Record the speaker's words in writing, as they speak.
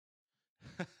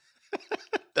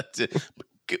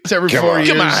It's every 4 years.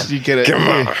 Come on. You get it. Come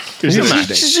on. Here's You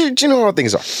another day. know how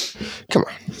things are. Come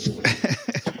on.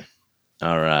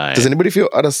 All right. Does anybody feel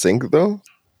out of sync though?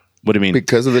 What do you mean?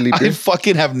 Because of the leap I year?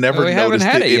 fucking have never We haven't noticed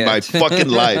had it it in my yet. fucking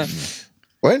life.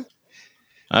 What?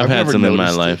 I've I've had never some in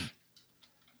my noticed it. life.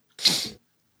 Does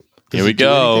Here we it do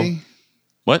go. anything?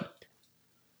 What?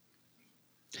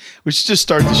 We should just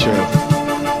start the show.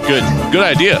 Good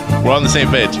idea. We're on the same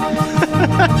page.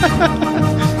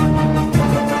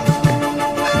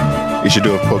 You should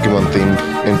do a Pokemon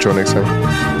themed intro next time.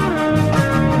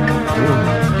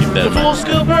 Keep that in mind.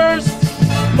 Scoopers,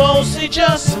 mostly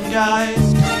just some guys.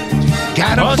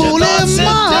 Got Bunch of thoughts, sit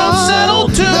down, settle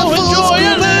to enjoy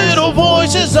your little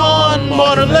voices on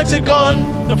Modern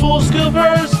Lexicon. The Full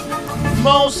Scoopers,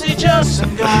 mostly just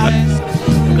some guys.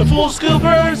 The Full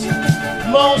Scoopers,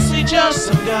 mostly just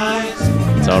some guys.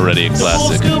 It's already a The Full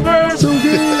classic. Scoopers.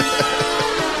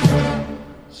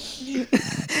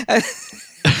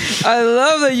 I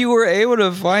love that you were able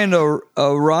to find a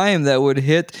rhyme that would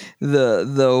hit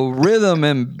the rhythm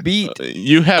and beat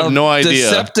You have of no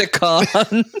idea.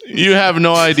 Decepticon. You have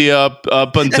no idea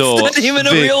up until That's not even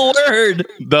a real word.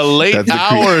 the late That's the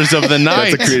hours of the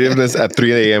night. That's a creativeness at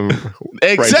 3 a.m.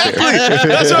 Exactly.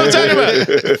 That's what I'm talking about.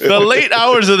 The late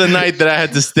hours of the night that I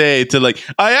had to stay to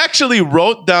I actually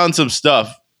wrote down some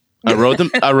stuff. I wrote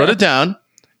it down,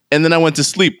 and then I went to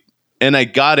sleep, and I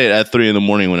got it at 3 a.m.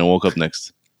 when I woke up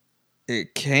next.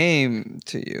 It came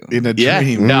to you. In a Yeah,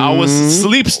 dream. no, I was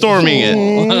sleep storming it.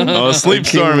 I was sleep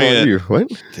storming it. What?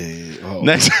 Oh.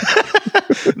 Next,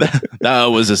 that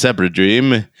was a separate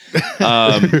dream.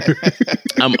 I'm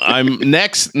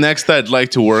next. I'd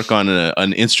like to work on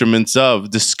an instruments of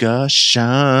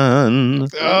discussion.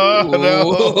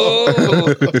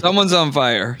 Whoa. Someone's on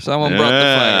fire. Someone brought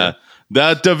the fire.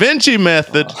 The Da Vinci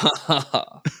Method.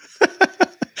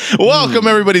 Welcome,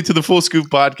 everybody, to the Full Scoop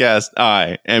Podcast.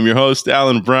 I am your host,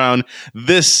 Alan Brown.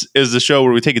 This is the show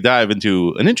where we take a dive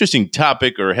into an interesting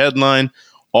topic or headline,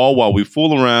 all while we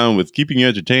fool around with keeping you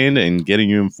entertained and getting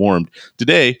you informed.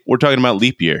 Today, we're talking about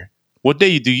leap year. What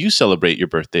day do you celebrate your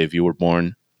birthday if you were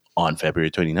born on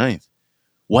February 29th?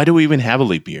 Why do we even have a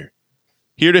leap year?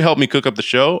 Here to help me cook up the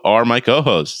show are my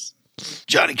co-hosts.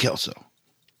 Johnny Kelso.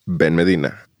 Ben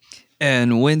Medina.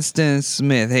 And Winston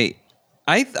Smith. Hey,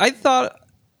 I thought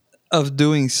of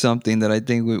doing something that I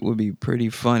think would be pretty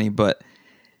funny, but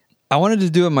I wanted to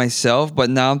do it myself, but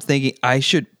now I'm thinking I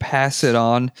should pass it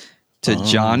on to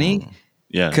Johnny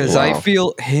Yeah. because I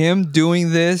feel him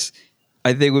doing this,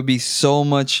 I think would be so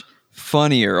much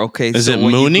funnier. Okay, Is so it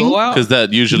when you mooning? go out- Because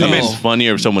that usually No. is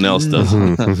funnier if someone else does.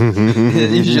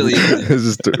 it usually is. This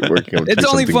is working out to It's be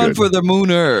only something fun good. for the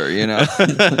mooner, you know.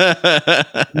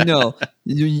 No,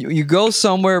 you go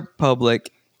somewhere public,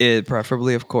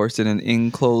 preferably, of course, in an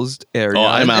enclosed area. Oh,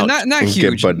 I'm And out. Not And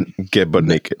huge. get butt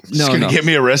naked. It's No, going to no. get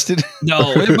me arrested.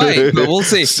 No, it might, but we'll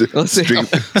see. We'll see. Street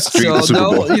the So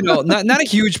Super no, Bowl. not a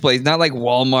huge place, not like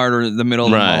Walmart or the middle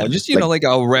of the Right. mall. Just like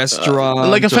a restaurant,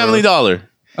 Like a Family or Dollar.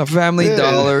 a Family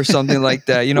Dollar, or something like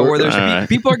that. You know, where there's All right.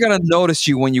 people are gonna notice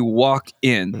you when you walk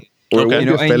in. Or it Okay. won't You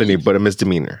know, be a and- felony, but a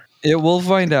misdemeanor. It will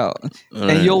find out, All and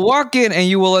right. you'll walk in and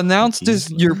you will announce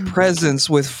your presence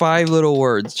with 5 little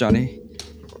words, Johnny.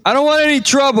 I don't want any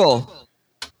trouble.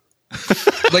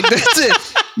 Like that's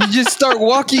it. You just start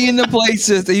walking into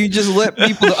places and you just let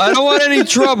people know, I don't want any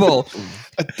trouble.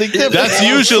 I think That's falls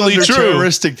usually under true.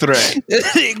 Terroristic threat.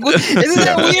 Isn't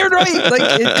that weird, right? Like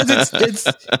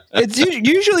it's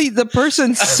usually the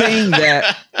person saying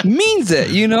that means it,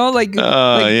 you know? Like,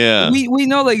 Yeah. we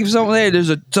know, like, if someone, hey, there's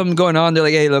something going on, they're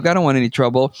like, hey, look, I don't want any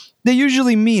trouble. They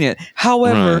usually mean it.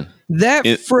 However, Right.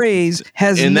 that phrase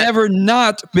has in that- never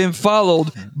not been followed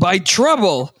by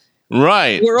trouble.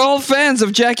 Right. We're all fans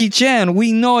of Jackie Chan.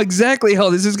 We know exactly how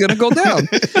this is going to go down.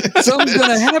 Something's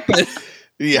going to happen.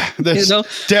 Yeah, there's You know?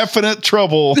 definite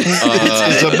trouble.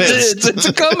 is amidst.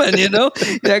 It's coming, you know?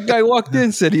 That guy walked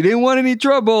in, said he didn't want any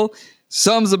trouble.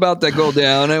 Something's about to go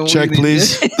down. And Check,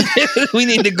 please. We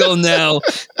need to go now.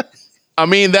 I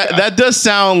mean, that does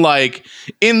sound like,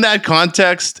 in that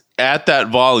context, at that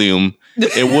volume,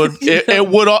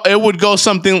 it would go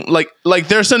something like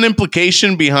there's an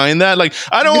implication behind that. Like,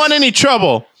 I don't want any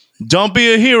trouble. Don't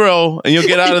be a hero and you'll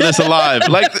get out of this alive.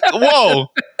 Like, whoa.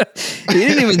 He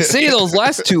didn't even say those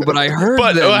last two, but I heard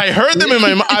But them. I heard them in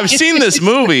my mind. I've seen this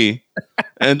movie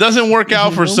and it doesn't work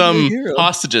out for Don't be a some hero.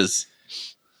 hostages.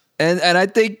 And I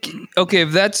think, okay,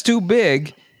 if that's too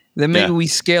big, then maybe Yeah. we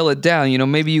scale it down. You know,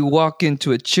 maybe you walk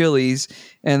into a Chili's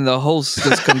and the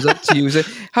hostess comes up to you and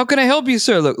says, how can I help you,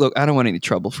 sir? Look, I don't want any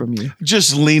trouble from you.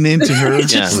 Just lean into her.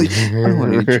 Just like, I don't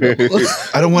want any trouble.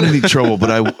 I don't want any trouble, but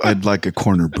I'd like a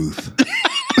corner booth.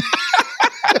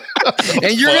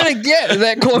 And you're going to get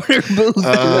that corner booth.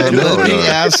 Let me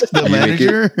ask the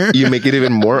manager. You make it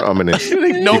even more ominous. You go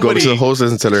to Nobody the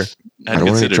hostess and tell her, I don't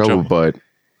want any consider trouble, but...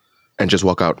 And just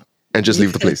walk out. And just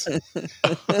leave the place.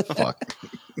 Fuck.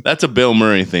 That's a Bill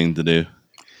Murray thing to do.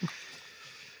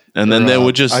 And then they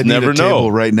would just I need never a table know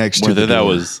right next to whether the that door.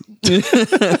 was.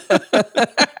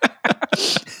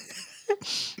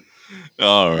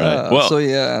 All right. Well, so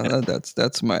yeah,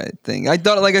 that's my thing. I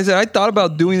thought, like I said, I thought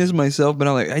about doing this myself, but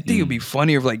I'm like, I think it'd be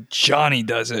funnier if like Johnny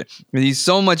does it. And he's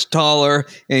so much taller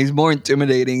and he's more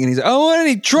intimidating, and he's like, I don't want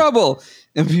any trouble.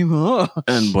 And people,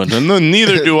 but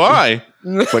neither do I.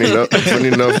 Funny enough,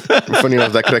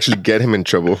 that could actually get him in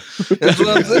trouble. That's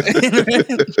what I'm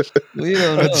saying. We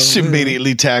don't know. That's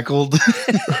immediately tackled.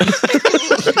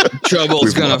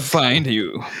 Trouble's gonna find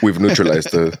you. We've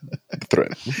neutralized the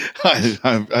threat.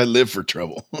 I live for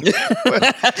trouble. Right?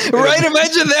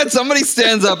 Imagine that somebody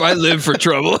stands up. I live for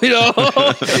trouble. You know,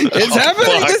 it's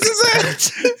happening. This is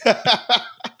it.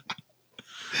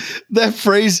 That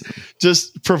phrase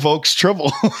just provokes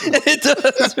trouble. It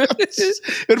does.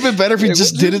 It would have been better if he Hey,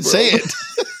 just what's this, didn't bro? say it.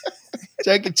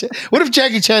 Jackie Chan. What if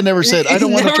Jackie Chan never said, I don't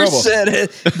He want no never trouble? said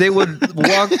it. They would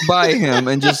walk by him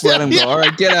and just let him go. All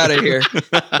right, get out of here.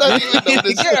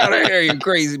 Get out of here, you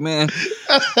crazy man.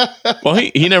 Well,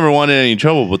 he never wanted any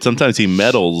trouble, but sometimes he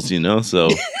meddles, you know. So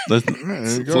There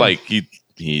it's you go. like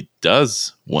he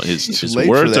does want his Too late for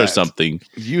words are that. something.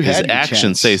 You His had your actions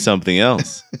chance. say something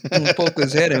else. And poke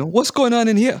his head in. What's going on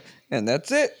in here? And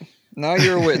that's it. Now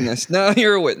you're a witness. Now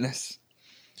you're a witness.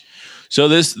 So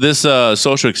this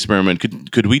social experiment,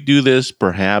 could we do this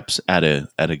perhaps at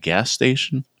a gas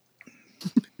station?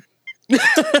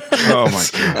 Oh my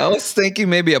God. I was thinking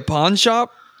maybe a pawn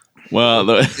shop. Well,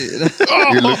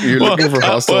 You're looking for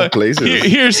hostile places.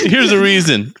 Here's the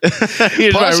reason.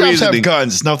 Here's Pawn my shops have reasoning.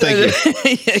 guns. No, thank you.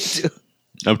 Yeah, I do.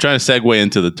 I'm trying to segue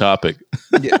into the topic.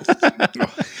 Yes.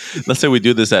 Let's say we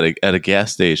do this at a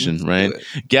gas station, right?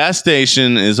 Gas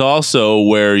station is also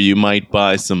where you might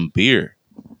buy some beer.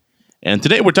 And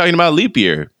today we're talking about leap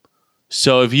year.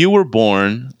 So if you were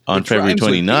born on It February rhymes with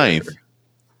 29th, beer.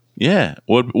 yeah.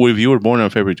 What if you were born on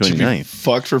February To be 29th?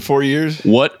 fucked for 4 years?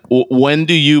 When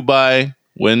do you buy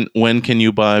when can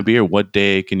you buy beer? What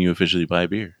day can you officially buy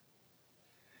beer?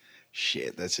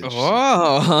 Shit, that's interesting.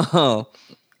 Oh.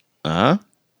 Uh-huh.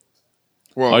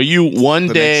 Well, Are you one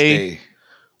the day, next day.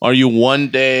 are you one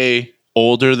day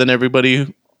older than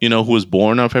everybody, who was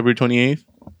born on February 28th?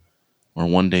 Or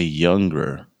one day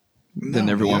younger? Then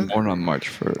No, everyone younger. born on March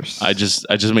 1st.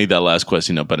 I just made that last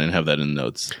question up. I didn't have that in the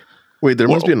notes. Wait, there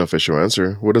must be an official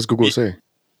answer. What does Google say?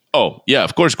 Oh, yeah,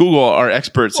 of course, Google, our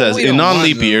expert, says we in don't want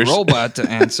non-leap the years. robot to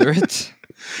answer it.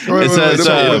 Wait, It says, It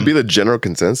um, would be the general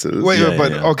consensus. wait, Yeah,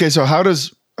 but yeah. okay, so how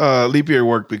does leap year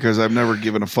work? Because I've never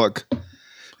given a fuck.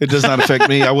 It does not affect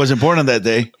me. I wasn't born on that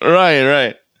day.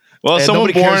 Right. Well, And someone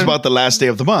nobody born. cares about the last day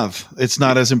of the month. It's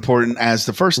not as important as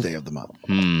the first day of the month.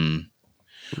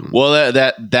 Well,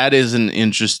 that is an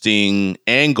interesting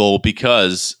angle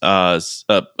because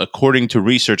according to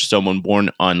research, someone born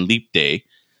on leap day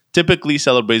typically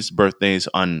celebrates birthdays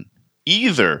on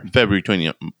either February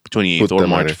 28th Put or them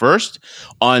March at it. 1st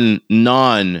on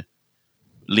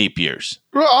non-leap years.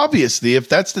 Well, obviously, if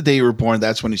that's the day you were born,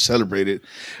 that's when you celebrate it.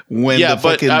 When Yeah, the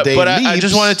but fucking day I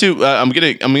just leaves- wanted to. I'm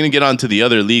gonna get onto the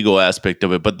other legal aspect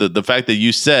of it. But the fact that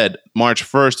you said March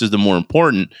 1st is the more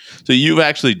important, so you've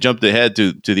actually jumped ahead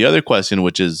to the other question,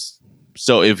 which is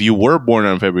so if you were born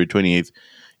on February 28th,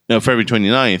 February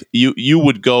 29th, you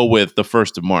would go with the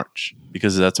 1st of March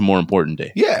because that's a more important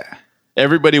day. Yeah.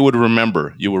 Everybody would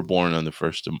remember you were born on the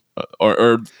 1st of,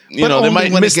 or they only might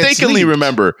when it gets mistakenly leaped.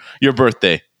 remember your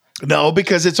birthday. No,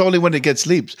 because it's only when it gets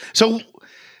leaps. So,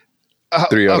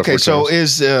 3 out of okay, 4 so times.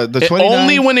 is the 29th?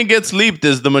 Only when it gets leaped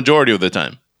is the majority of the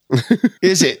time.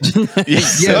 Is it?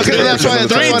 Yes. Yeah, Okay, that's why-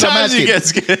 that's Three what I'm times you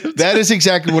asking. get skipped. That is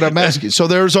exactly what I'm asking. So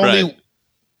there's only Right.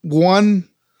 one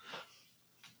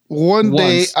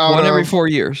day Once, out one of every 4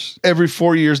 years. every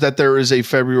 4 years that there is a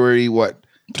February what?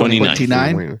 29.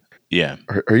 29? Wait, Yeah.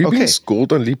 are you Okay. being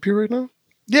schooled on leap year right now?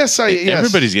 Yes, yes.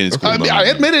 Everybody's getting schooled I mean, on I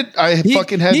that. admit it. I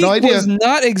fucking had no He idea. was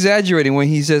not exaggerating when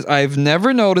he says, "I've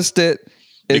never noticed it.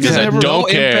 It's Because I had no don't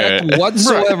care." impact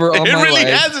whatsoever on It my really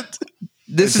life. hasn't.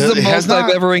 This is It the has most I've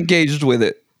not. ever engaged with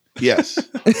it." Yes.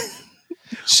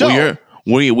 So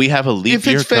We have a leap if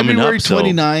year it's coming February up. So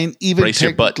 29, even brace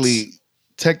your butts.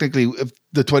 technically, if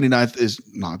the 29th is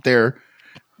not there,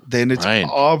 then it's Right.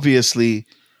 obviously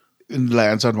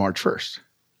lands on March 1st.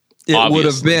 It would have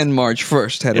Obviously. been March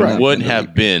 1st had it it not would been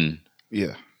have been.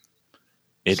 Yeah.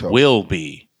 It So- will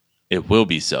be. It will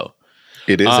be so.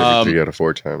 It is every Um, 3 out of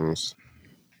 4 times.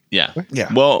 Yeah.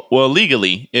 Yeah. Well,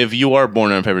 legally, if you are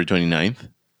born on February 29th,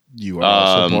 You are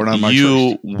also born on March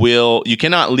 1st. you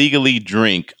cannot legally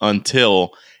drink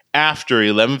until after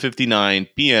 11:59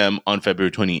 p.m. on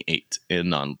February 28th in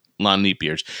non-leap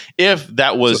years. If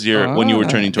that was when you were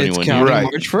turning 21 it's years. counting Right.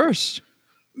 March 1st.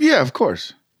 Yeah, of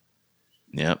course.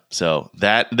 Yep. So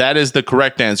that is the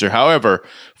correct answer. However,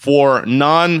 for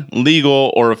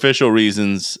non-legal or official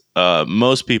reasons,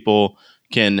 most people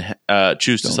can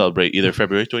choose to celebrate either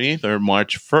February 28th or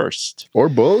March 1st. Or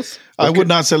both. I would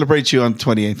not celebrate you on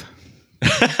 28th.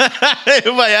 If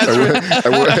I ask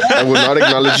I would not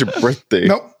acknowledge your birthday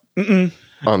Nope. on February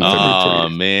Oh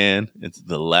 28th. man, it's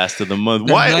the last of the month.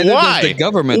 Then Why? neither does Why? the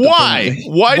government, Why?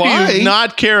 apparently. Why do Why? you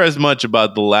not care as much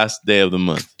about the last day of the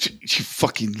month? You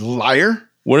fucking liar.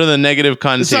 What are the negative It's not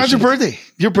connotations? your birthday.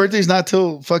 Your birthday's not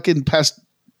till fucking past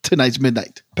tonight's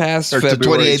midnight. Past Or to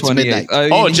February 28th 's midnight. 28th.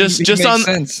 Oh, he just makes on-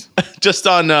 sense. Just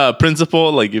on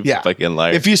principle, like you Yeah. fucking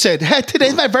liar. If you said, hey,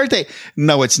 today's my birthday.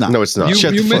 No, it's not. No, it's not. You,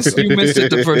 Shut you, the fuck missed, up. you missed it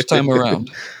the first time around.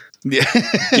 Yeah.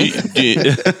 do you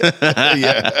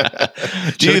Yeah.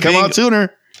 do you Should have come think- out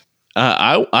sooner.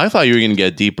 I thought you were going to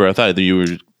get deeper. I thought that you were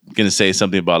going to say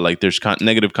something about like there's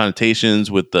negative connotations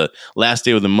with the last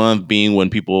day of the month being when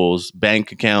people's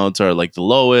bank accounts are like the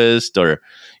lowest, or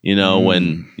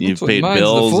when you've That's when paid mine's the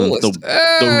bills and fullest. the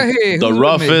Hey, who would've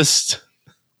roughest.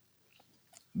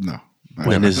 No.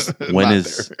 When is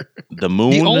the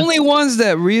moon? The only ones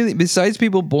that really, besides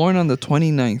people born on the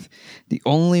 29th, the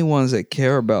only ones that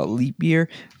care about leap year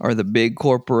are the big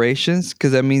corporations,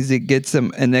 because that means it gets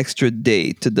them an extra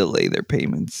day to delay their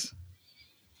payments.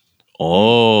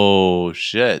 Oh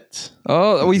shit!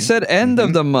 Oh, we said end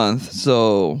of the month,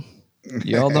 so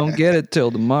y'all don't get it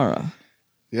till tomorrow.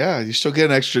 Yeah, you still get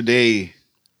an extra day.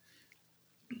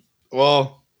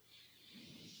 Well,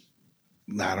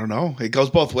 I don't know. It goes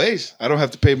both ways. I don't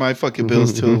have to pay my fucking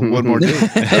bills till one more day.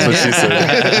 That's what she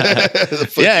said.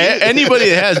 Yeah, anybody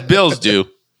that has bills do.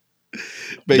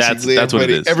 Basically, that's what it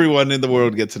is. Everyone in the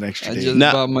world gets an extra I day just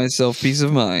Now- bought myself peace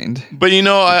of mind. But 24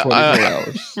 I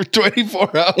hours. for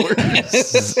 24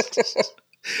 hours.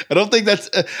 I don't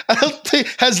think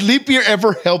has leap year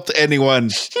ever helped anyone?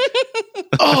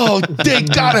 Oh, they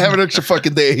gotta have an extra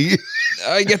fucking day.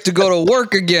 I get to go to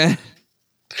work again.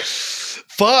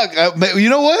 Fuck. You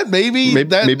know what? Maybe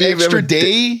that maybe you have extra a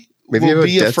day maybe you will have a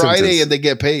be a death Friday sentence. and they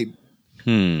get paid.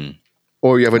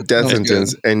 Or you have a death That's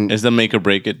sentence and is the make or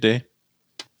break it day.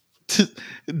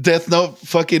 Death Note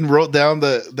fucking wrote down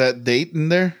that date in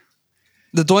there.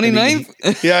 The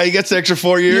 29th? Yeah, he gets an extra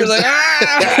 4 years. You're like,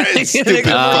 ah! Stupid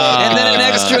And then an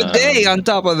extra day on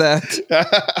top of that.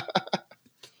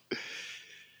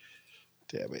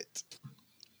 Damn it.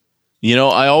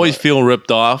 I always feel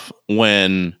ripped off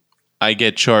when I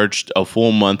get charged a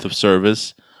full month of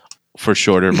service for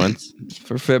shorter months.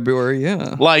 For February,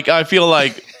 yeah. Like I feel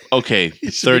like okay,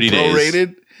 It should 30 be days.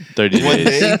 prorated 30 one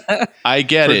days. day I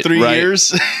get for it. 3 right?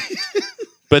 years.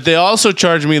 But they also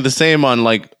charge me the same on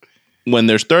like when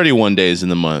there's 31 days in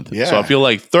the month. Yeah. So I feel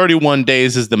like 31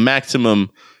 days is the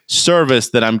maximum service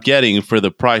that I'm getting for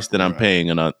the price that I'm paying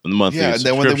on a monthly Yeah, and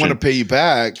then when they want to subscription. pay you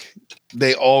back,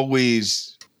 they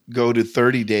always go to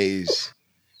 30 days.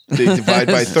 They divide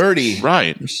by 30.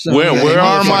 Right. so Where many where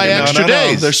are my No, no, extra no.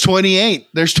 days? There's 28.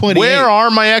 There's 28. Where are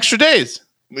my extra days?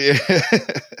 Yeah.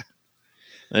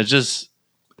 It's just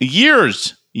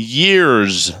years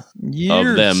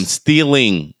of them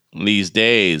stealing these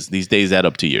days. These days add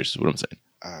up to years, is what I'm saying.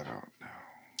 I don't know.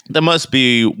 That must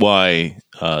be why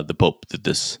the Pope did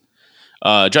this.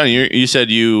 Johnny, you said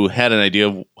you had an idea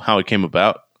of how it came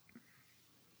about.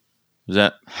 Was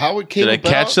that How it came did I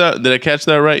about? catch that? Did I catch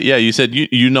that right? Yeah, you said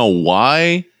you know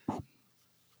why.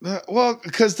 Well,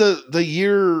 because the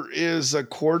year is a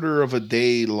quarter of a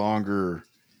day longer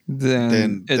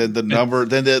than the number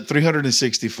than the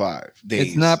 365 days.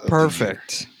 It's not of the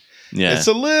perfect. year. Yeah, It's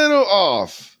a little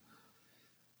off,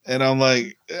 and I'm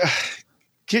like,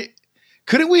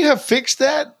 couldn't we have fixed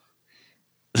that?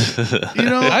 You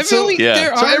know, I so, feel like yeah.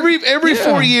 there so are every yeah.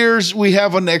 4 years we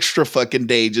have an extra fucking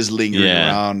day just lingering Yeah.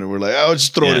 around, and we're like, oh,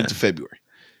 just throw it Yeah. into February.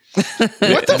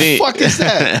 What the fuck is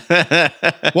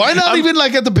that? Why not even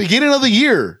like at the beginning of the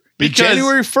year? Be Because-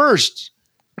 January 1st.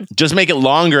 Just make it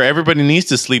longer. Everybody needs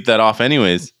to sleep that off,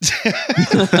 anyways. make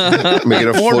it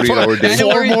a 40-hour day.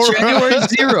 January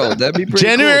 0. That'd be pretty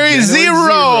January cool.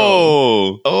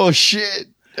 0. Oh shit!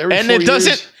 Every And 4 it doesn't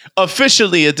years?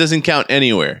 officially. It doesn't count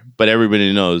anywhere, but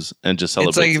everybody knows and just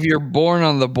It's celebrates. like if you're born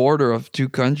on the border of two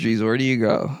countries, where do you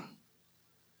go?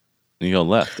 You go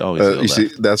left. Always go You left. see,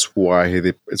 that's why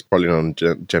it's probably on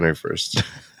January 1st.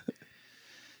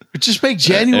 Just make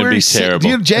January. terrible.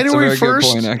 You know, January That's a very 1st.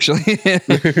 good point,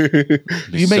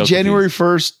 actually. You make January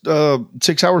 1st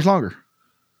 6 hours longer.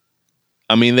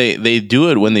 I mean, they do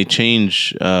it when they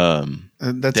change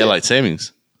That's daylight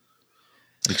savings.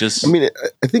 It just, I mean,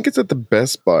 I think it's at the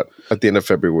best spot at the end of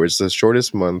February. It's the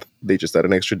shortest month. They just add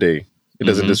an extra day. It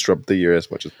doesn't disrupt the year as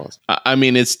much as possible. I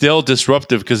mean, it's still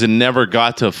disruptive because it never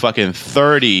got to a fucking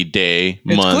 30-day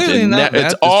month. Clearly not that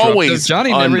it's disruptive. always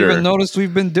Johnny under. never even noticed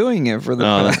we've been doing it for the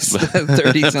past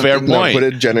 30 something. Fair point. Put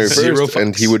it January 1st,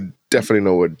 and he would definitely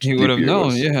know what He would have leap year known,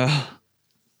 was. yeah.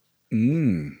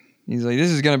 He's like, this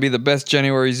is going to be the best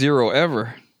January 0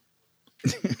 ever.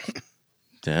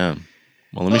 Damn.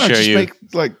 Well, let me Why not share just you. make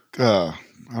I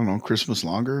don't know, Christmas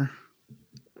longer.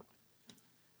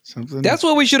 Something. That's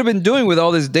what we should have been doing with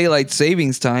all this daylight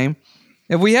savings time.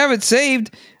 If we have it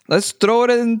saved, let's throw it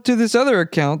into this other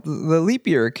account, the leap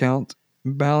year account,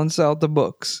 balance out the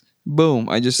books. Boom.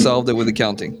 I just solved it with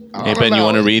accounting. Hey, Ben, you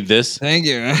want to read this? Thank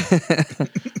you.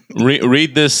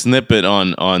 Read this snippet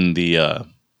on the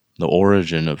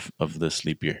origin of this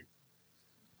leap year.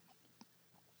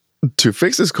 To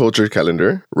fix his cultured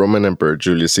calendar, Roman Emperor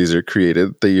Julius Caesar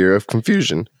created the year of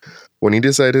confusion when he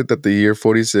decided that the year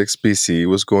 46 BC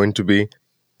was going to be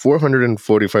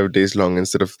 445 days long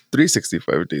instead of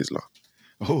 365 days long.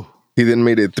 Oh, He then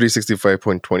made a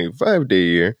 365.25 day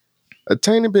year, a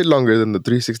tiny bit longer than the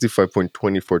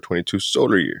 365.2422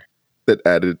 solar year that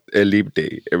added a leap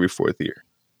day every fourth year.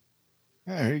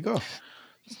 yeah, there you go.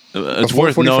 It's A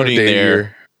worth 445 noting day there.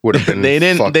 year would have been They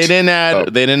didn't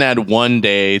up. add 1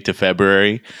 day to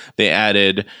February. They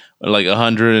added like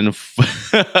 100 and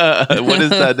what is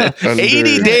that?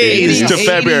 80 days to 80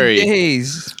 February.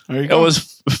 days. There you It go.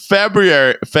 was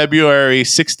February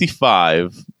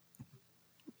 65.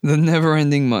 The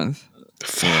never-ending month.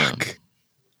 Fuck.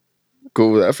 Go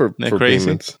with that for that crazy?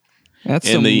 payments. That's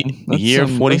In the that's year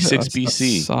 46 that's a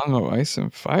BC. Song of Ice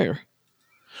and Fire.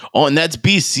 Oh, and that's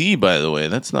BC, by the way.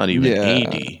 That's not even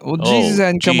 80. Well, Jesus Oh,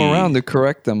 hadn't come gee. around to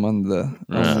correct them on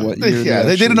what year. Yeah,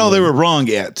 they didn't know they were wrong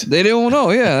yet. They didn't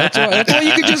know. Yeah, that's why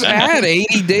you could just add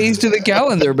 80 days to the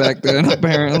calendar back then.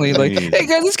 Apparently, like, hey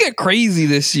guys, let's get crazy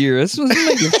this year. Let's make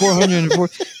it 404.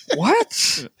 What?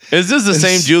 Is this the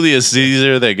same Julius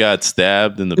Caesar that got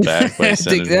stabbed in the back by I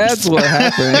think senators? that's what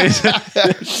happened.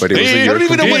 But it was a He year of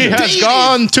even know what he confusion. day has it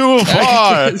gone too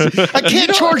far. I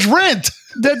can't charge rent.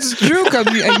 That's true. 'Cause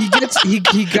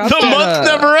he got The that, month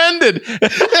never ended.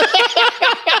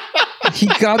 he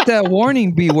got that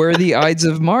warning, beware the Ides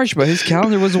of March, but his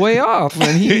calendar was way off,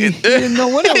 and he didn't know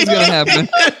when it was going to happen.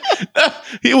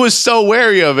 He was so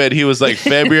wary of it. He was like,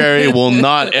 February will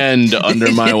not end under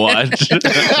my watch. There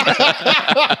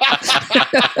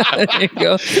you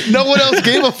go. No one else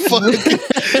gave a fuck.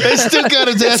 They still got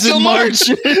his ass in March.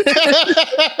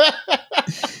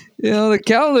 You know, the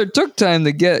calendar took time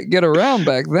to get around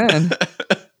back then.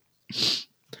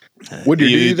 What year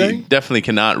did he You die? definitely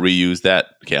cannot reuse that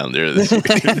calendar.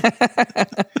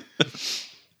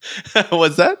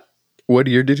 What's that? What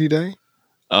year did he die?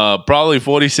 Probably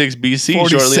 46 BC,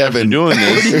 shortly after 47. doing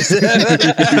this.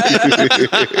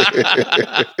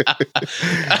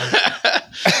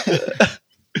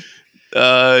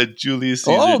 Julius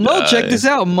Caesar Oh no! died. Check this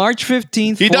out. March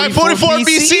 15th. He died 44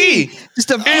 BC.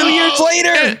 Just a few years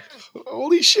later.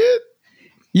 Holy shit.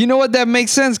 You know what? That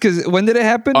makes sense because when did it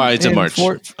happen? Oh, it's in March.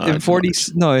 In It's 40.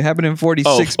 No, it happened in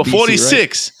 46. Oh, BC,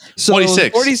 46. Right? So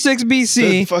 46. 46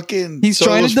 BC. Fucking, He's so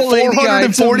trying it to was delay the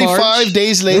Ides of 445 March.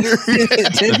 days later.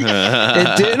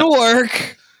 it didn't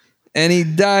work, and he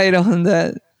died on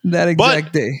that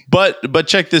exact day. But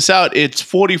check this out. It's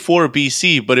 44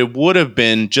 BC, but it would have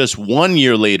been just 1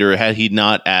 year later had he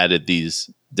not added these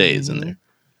days in there.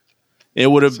 It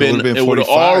would have So it been. would have been It would have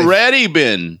 45. already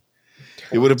been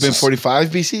It would have been 45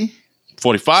 BC.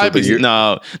 45. So the year-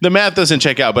 No, the math doesn't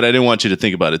check out. But I didn't want you to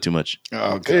think about it too much.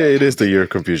 Oh, God. It is the year of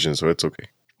confusion, so it's okay.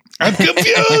 I'm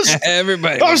confused.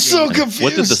 Everybody. I'm so confused.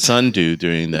 What did the sun do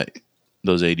during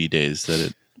those 80 days? That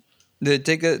it Did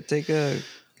it take a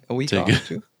week Take off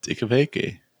too? take a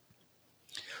vacay?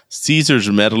 Caesar's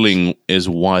meddling is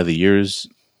why the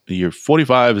year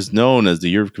 45 is known as the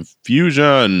year of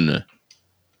confusion.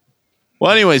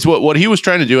 Well, anyways, what he was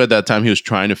trying to do at that time, he was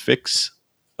trying to fix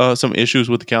some issues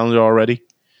with the calendar already.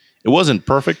 It wasn't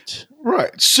perfect. Right.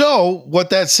 So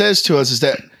what that says to us is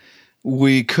that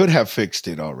we could have fixed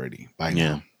it already by Yeah.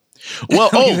 now. Well,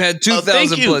 You've had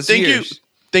 2,000 plus thank years. you,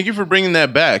 thank you for bringing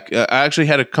that back. I actually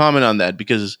had a comment on that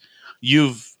because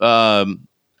you've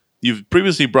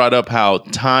previously brought up how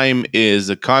time is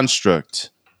a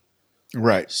construct.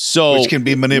 Right. So Which can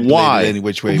be manipulated why? any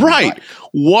which way we Right. like.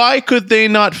 Why could they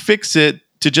not fix it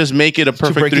to just make it a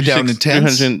perfect break it down in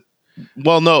tenths?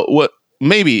 Well, no. What?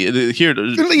 Maybe here.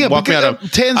 Yeah, Walk me out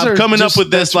of. tens I'm are coming up just-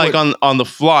 with this that's like what- on the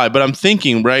fly, but I'm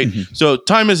thinking right. So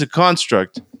time is a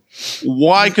construct.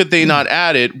 Why could they not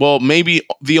add it? Well, maybe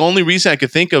the only reason I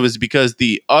could think of is because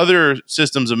the other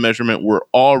systems of measurement were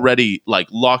already like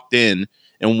locked in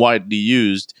and widely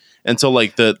used, and so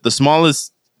like the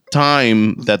smallest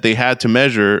time that they had to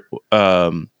measure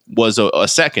was a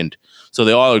second. So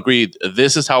they all agreed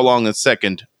this is how long a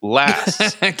second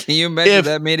lasts. Can you imagine If-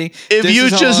 that meeting? if This you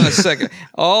is how just- long a second.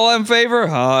 All in favor?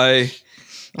 Aye.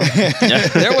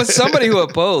 There was somebody who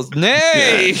opposed.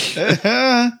 Nay.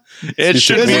 It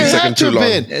should took be. me a There second had to too long.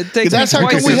 have been. It takes That's me how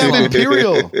come twice we as have long.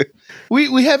 Imperial.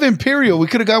 We have Imperial. We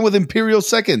could have gone with Imperial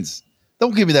seconds.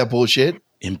 Don't give me that bullshit.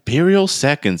 Imperial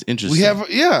seconds. Interesting. We have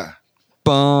yeah.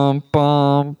 Bum,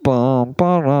 bum, bum,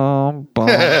 bum, bum,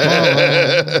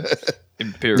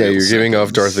 Imperial. Yeah, you're giving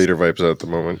off Darth seconds. Vader vibes at the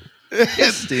moment.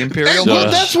 Yes, the Imperial. So-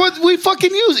 Well, that's what we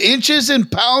fucking use: inches and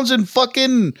pounds and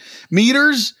fucking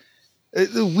meters.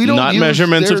 We don't not use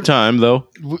measurements their- of time, though.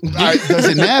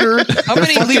 Doesn't matter. How They're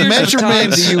many fucking liters of time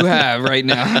measurements. do you have right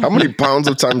now? How many pounds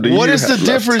of time do you What is the have left?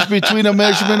 difference between a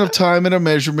measurement of time and a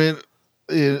measurement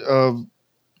of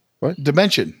What?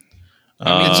 dimension?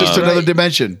 It's just Right. another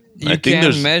dimension. You I think can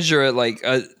there's- measure it like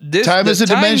this. Time the is a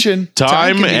dimension.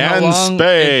 Time can be how and long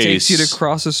It takes you to space.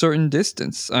 cross a certain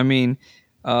distance. I mean,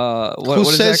 what Who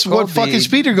is says that what called? fucking The-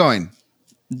 speed you're going?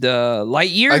 The light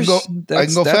years. I can go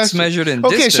That's faster. measured in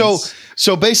okay, distance.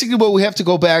 so basically, what we have to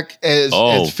go back is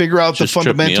figure out the just tripped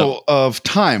me fundamental of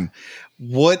time.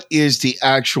 What is the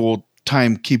actual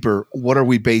timekeeper? What are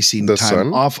we basing The time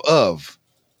sun? off of?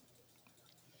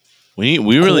 We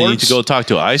really need to Quartz. go talk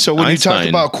to Einstein. So when you talk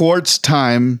about quartz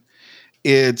time,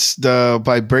 it's the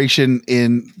vibration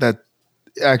in that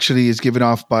actually is given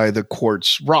off by the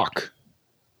quartz rock,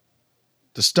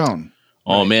 the stone.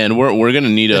 oh man, we're gonna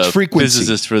need It's a frequency.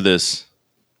 physicist for this.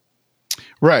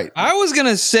 Right. I was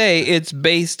gonna say it's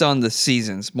based on the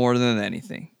seasons more than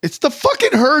anything. It's the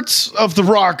fucking hertz of the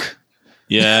rock,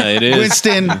 Yeah, it is.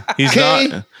 Winston. He's okay?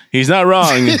 not. He's not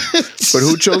wrong. But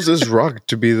who chose this rock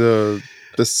to be the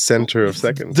center of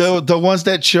seconds? the ones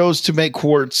that chose to make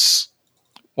quartz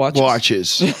Watch.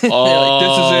 watches.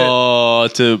 Oh,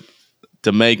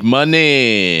 to make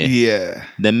money. Yeah.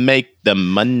 To make the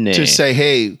money. To say,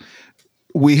 hey,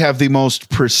 we have the most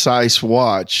precise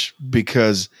watch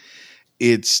because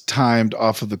it's timed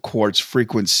off of the quartz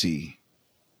frequency.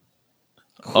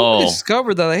 oh,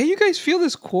 Discovered that. Hey, you guys feel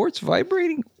this quartz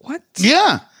vibrating? What?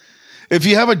 Yeah. If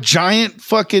you have a giant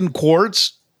fucking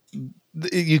quartz,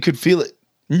 you could feel it.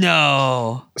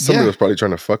 No. Somebody Yeah. was probably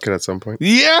trying to fuck it at some point.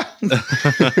 Yeah. Do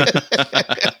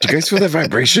you guys feel that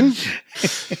vibration?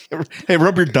 Hey,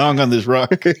 rub your dong on this rock.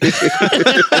 Tell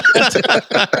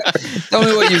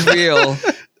me what you feel.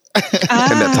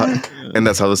 And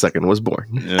that's how the second was born.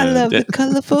 yeah.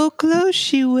 colorful clothes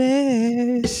she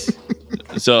wears.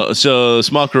 So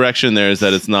small correction there is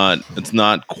that it's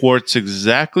not quartz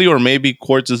exactly, or maybe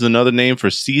quartz is another name for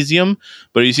cesium.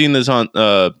 But you're seeing this on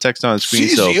text on the screen,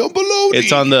 so Cesium baloney.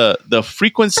 it's on the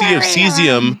frequency of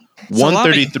cesium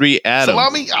 133 atom.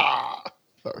 Salami.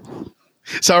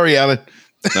 Sorry, Alan.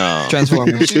 No.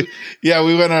 Transformers. Yeah,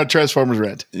 we went on a Transformers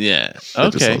rant. Yeah. just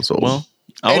Okay. sounds old. Well.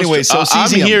 Anyway, so I'm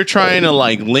cesium. here trying to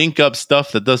like link up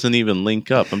stuff that doesn't even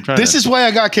link up. I'm trying. This is why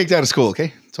I got kicked out of school,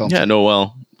 okay? So yeah. No.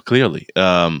 Well, clearly,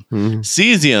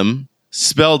 cesium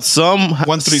spelled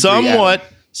 133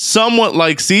 somewhat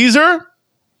like Caesar.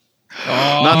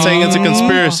 Not saying it's a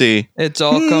conspiracy. It's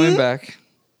all coming back.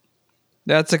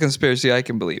 That's a conspiracy I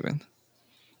can believe in.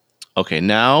 Okay,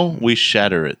 now we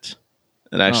shatter it.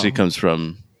 It actually comes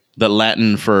from the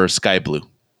Latin for sky blue.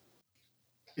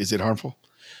 is it harmful?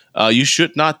 You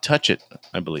should not touch it,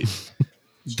 I believe.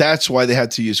 That's why they had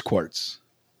to use quartz.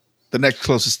 The next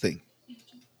closest thing.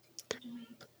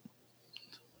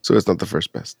 So it's not the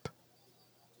first best.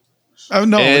 Oh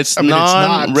no, It's I mean,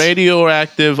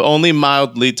 non-radioactive, only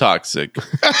mildly toxic.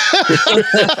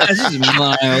 That's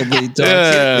mildly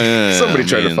toxic. Somebody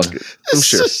tried to fuck it. I'm It's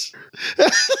sure. just-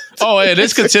 Oh, it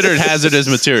is considered hazardous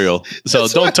material, so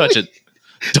don't touch it.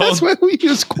 That's Don't. why we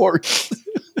use quartz.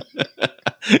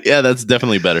 Yeah, that's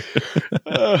definitely better.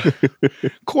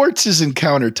 Quartz is in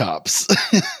countertops.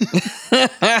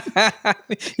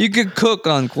 You could cook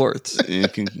on quartz. You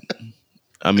can,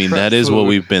 I mean, that is what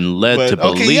we've been led to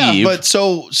believe. okay, yeah, but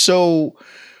so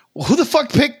who the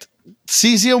fuck picked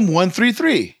cesium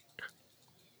 133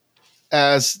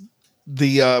 as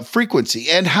the frequency,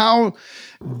 and how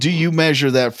do you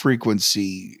measure that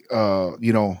frequency?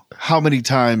 How many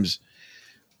times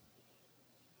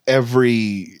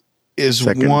every is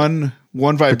Second. one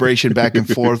one vibration back and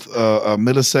forth, a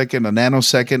millisecond, a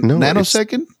nanosecond, No,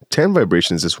 nanosecond. 10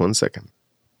 vibrations is 1 second.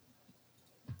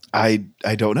 I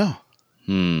don't know.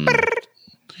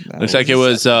 Looks like it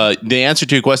was the answer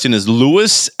to your question is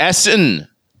Lewis Essen.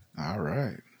 All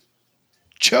right.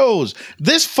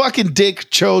 This fucking dick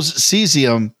chose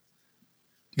cesium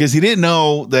because he didn't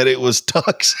know that it was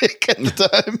toxic at the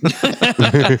time.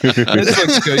 This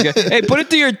looks good. Hey, put it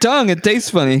to your tongue. It tastes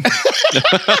funny.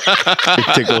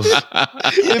 It tickles.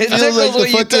 It feels like the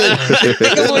fucking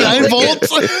 9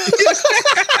 volts.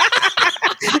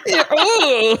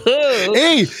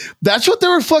 Hey, that's what they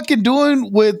were fucking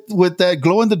doing with that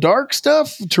glow in the dark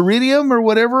stuff, Teridium or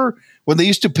whatever, when they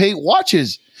used to paint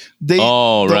watches.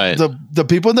 The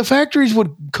people in the factories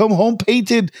would come home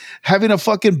painted, having a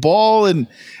fucking ball, and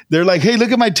they're like, "Hey,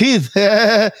 look at my teeth!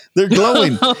 They're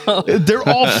glowing. They're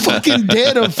all fucking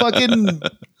dead of fucking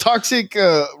toxic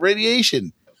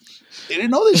radiation." They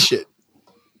didn't know this shit.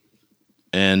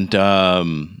 And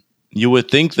you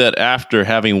would think that after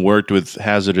having worked with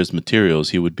hazardous materials,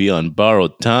 he would be on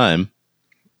borrowed time.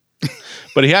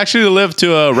 But he actually lived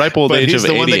to a ripe old age of 88.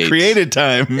 He's the one that created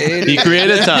time. He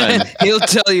created time. He'll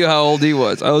tell you how old he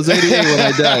was. I was 88 when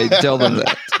I died. Tell them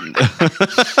that.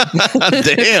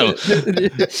 Damn.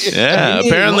 Yeah,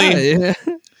 apparently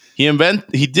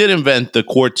he did invent the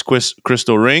quartz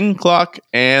crystal ring clock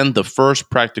and the first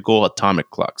practical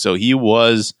atomic clock. So he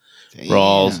was, for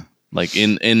all, like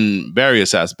in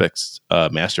various aspects,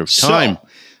 master of time.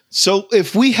 So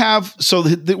if we have,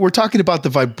 we're talking about the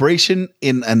vibration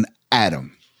in an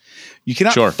atom. You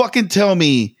cannot fucking tell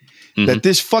me that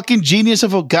this fucking genius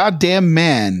of a goddamn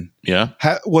man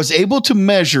was able to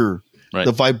measure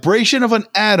the vibration of an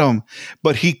atom,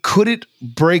 but he couldn't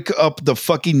break up the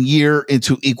fucking year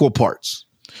into equal parts.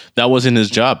 That wasn't his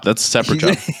job. That's a separate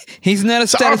job. He's not a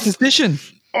statistician.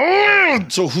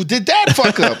 So who did that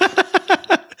fuck up?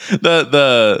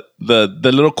 the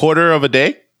little quarter of a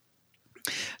day?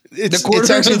 It's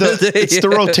actually the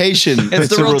rotation. It's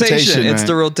the rotation. It's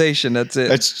the rotation. That's it.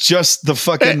 It's just the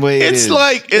fucking way it is.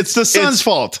 It's the sun's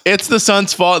fault. It's the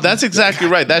sun's fault. That's exactly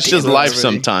right. That's just life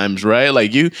sometimes, right?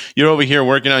 Like you're over here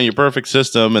working on your perfect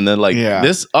system, and then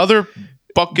this other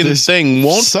fucking thing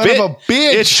won't son fit. Of a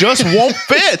bitch. It just won't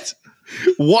fit.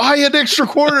 Why an extra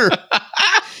quarter?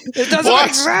 It doesn't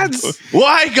make sense.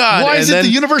 Why, God? Why is the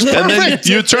universe perfect? And then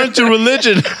you turn to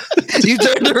religion. You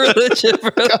turn to religion.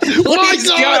 Why,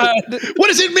 God? What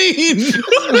does it mean?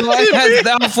 Why hast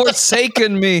thou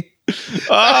forsaken me?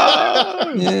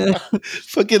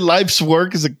 Fucking life's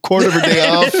work is a quarter of a day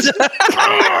off.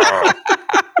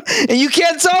 And you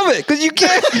can't solve it because you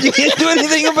can't do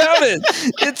anything about it.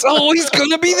 It's always going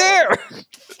to be there.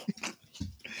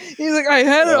 He's like, I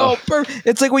had it all perfect.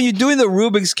 It's like when you're doing the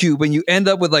Rubik's Cube and you end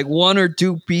up with like one or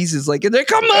two pieces. Like, and they're,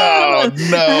 come on,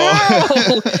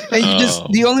 no. And you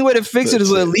the only way to fix it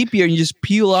is with a leap year, and you just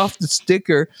peel off the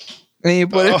sticker and you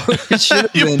put it where it should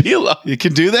have been. Peel off. You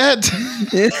can do that?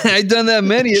 Yeah, I've done that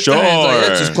many times. Like,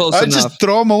 that's just close enough. Just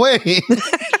throw them away.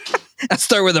 I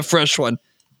start with a fresh one.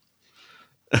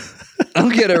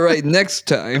 I'll get it right next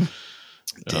time.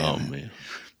 Oh, man.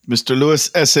 Mr.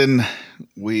 Lewis Essen,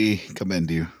 we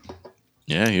commend you.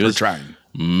 Yeah, he was trying.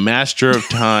 Master of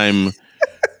time,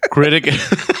 critic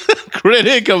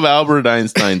of Albert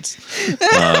Einstein's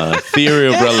theory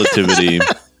of relativity.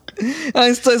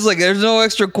 Einstein's like, there's no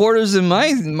extra quarters in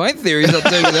my theories. I'll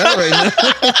tell you that right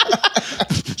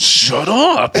now. Shut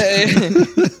up. Hey,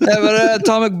 have an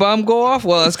atomic bomb go off?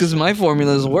 Well, that's because my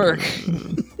formulas work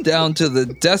down to the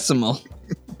decimal.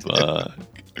 Fuck.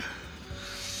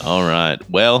 All right.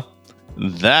 Well,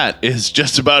 that is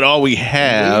just about all we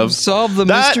have. We've solved the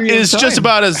mystery That of is time. just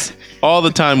about all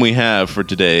the time we have for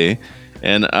today.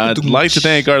 And I'd like to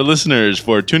thank our listeners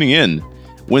for tuning in.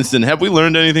 Winston, have we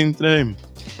learned anything today?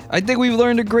 I think we've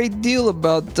learned a great deal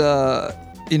about,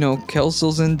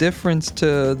 Kelsel's indifference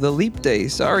to the leap day.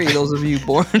 Sorry, those of you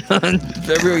born on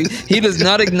February. He does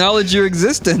not acknowledge your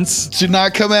existence. Do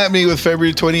not come at me with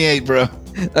February 28, bro.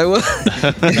 I will.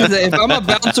 If I'm a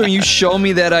bouncer and you show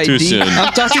me that ID, Too soon.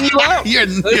 I'm tossing you out.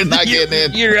 You're not getting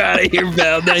in. You're out of here,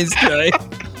 pal. Nice try.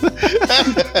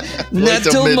 Not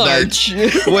till March.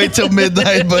 Wait till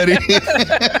midnight, buddy.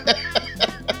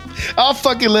 I'll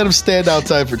fucking let him stand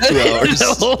outside for 2 hours.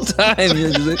 The whole time.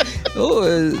 You're just like,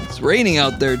 it's raining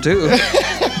out there, too.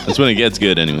 That's when it gets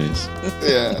good, anyways.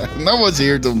 Yeah. No one's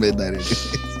here till midnight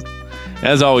anyways.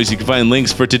 As always, you can find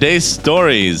links for today's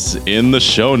stories in the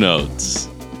show notes.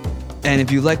 And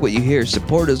if you like what you hear,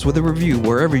 support us with a review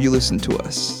wherever you listen to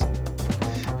us.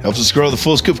 Helps us grow the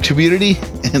Full Scoop community,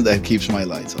 and that keeps my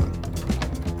lights on.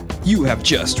 You have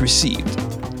just received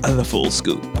the Full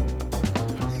Scoop.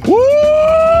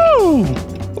 Woo! Woo! I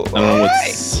don't know what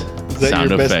that sound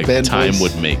your best effect Ben time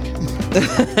voice? would make.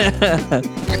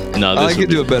 No, I this could would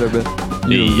do it better, Ben.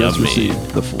 You Yummy. just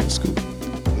received the full scoop.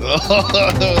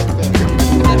 Oh,